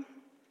blessing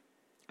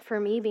for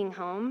me being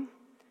home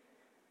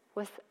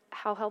was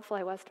how helpful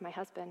I was to my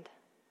husband.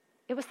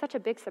 It was such a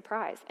big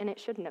surprise, and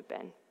it shouldn't have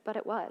been, but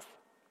it was.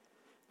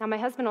 Now, my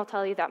husband will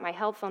tell you that my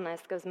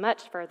helpfulness goes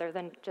much further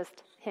than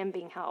just him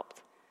being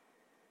helped.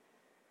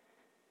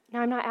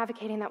 Now, I'm not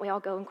advocating that we all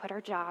go and quit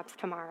our jobs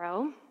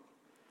tomorrow,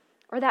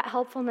 or that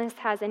helpfulness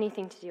has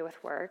anything to do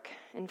with work.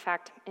 In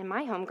fact, in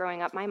my home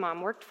growing up, my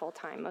mom worked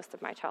full-time most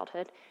of my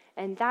childhood,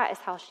 and that is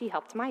how she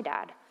helped my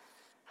dad.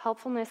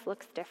 Helpfulness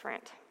looks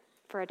different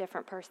for a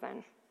different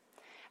person.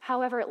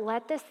 However,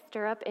 let this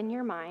stir up in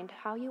your mind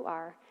how you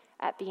are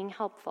at being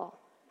helpful,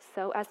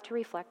 so as to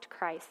reflect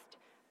Christ,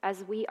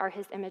 as we are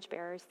his image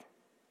bearers.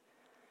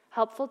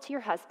 Helpful to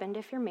your husband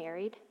if you're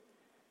married,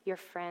 your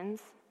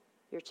friends,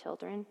 your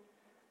children,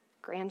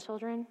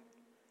 grandchildren,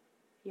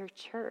 your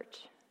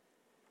church,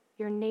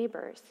 your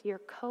neighbors, your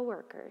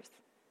coworkers.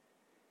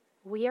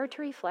 We are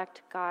to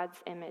reflect God's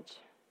image.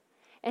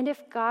 And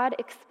if God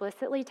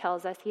explicitly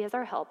tells us he is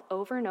our help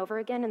over and over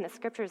again in the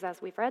scriptures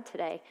as we've read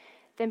today,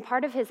 then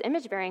part of his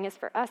image bearing is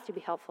for us to be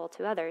helpful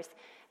to others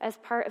as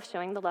part of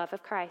showing the love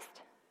of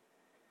Christ.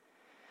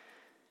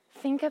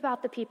 Think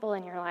about the people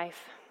in your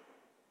life.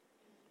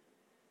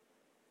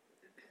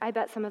 I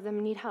bet some of them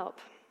need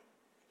help.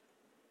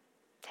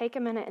 Take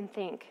a minute and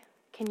think,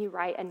 can you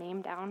write a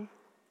name down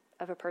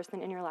of a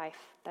person in your life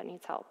that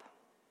needs help?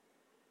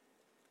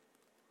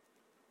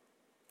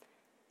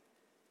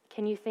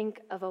 Can you think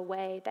of a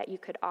way that you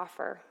could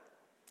offer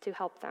to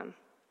help them?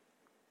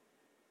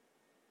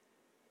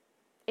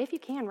 If you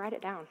can, write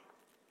it down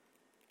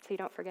so you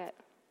don't forget.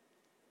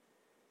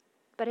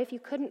 But if you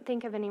couldn't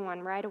think of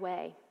anyone right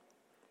away,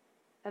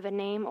 of a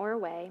name or a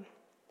way,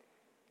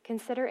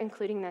 consider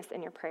including this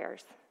in your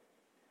prayers.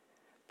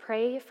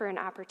 Pray for an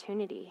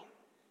opportunity,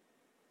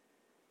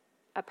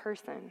 a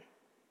person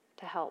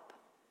to help.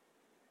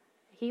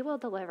 He will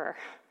deliver.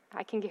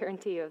 I can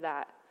guarantee you of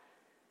that.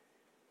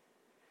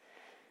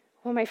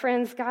 Well, my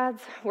friends,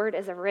 God's word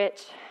is a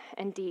rich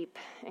and deep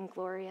and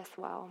glorious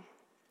well.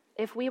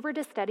 If we were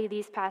to study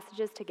these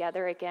passages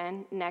together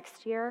again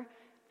next year,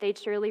 they'd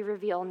surely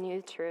reveal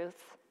new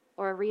truths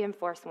or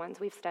reinforce ones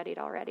we've studied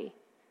already.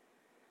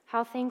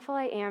 How thankful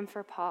I am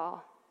for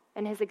Paul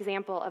and his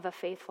example of a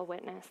faithful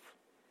witness.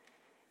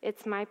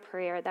 It's my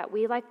prayer that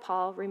we, like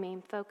Paul,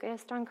 remain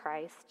focused on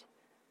Christ,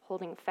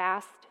 holding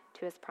fast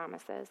to his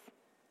promises,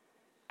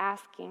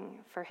 asking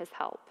for his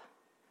help,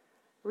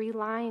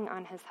 relying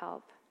on his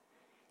help,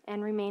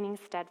 and remaining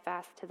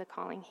steadfast to the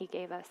calling he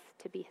gave us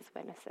to be his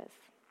witnesses.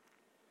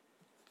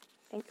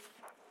 Thanks.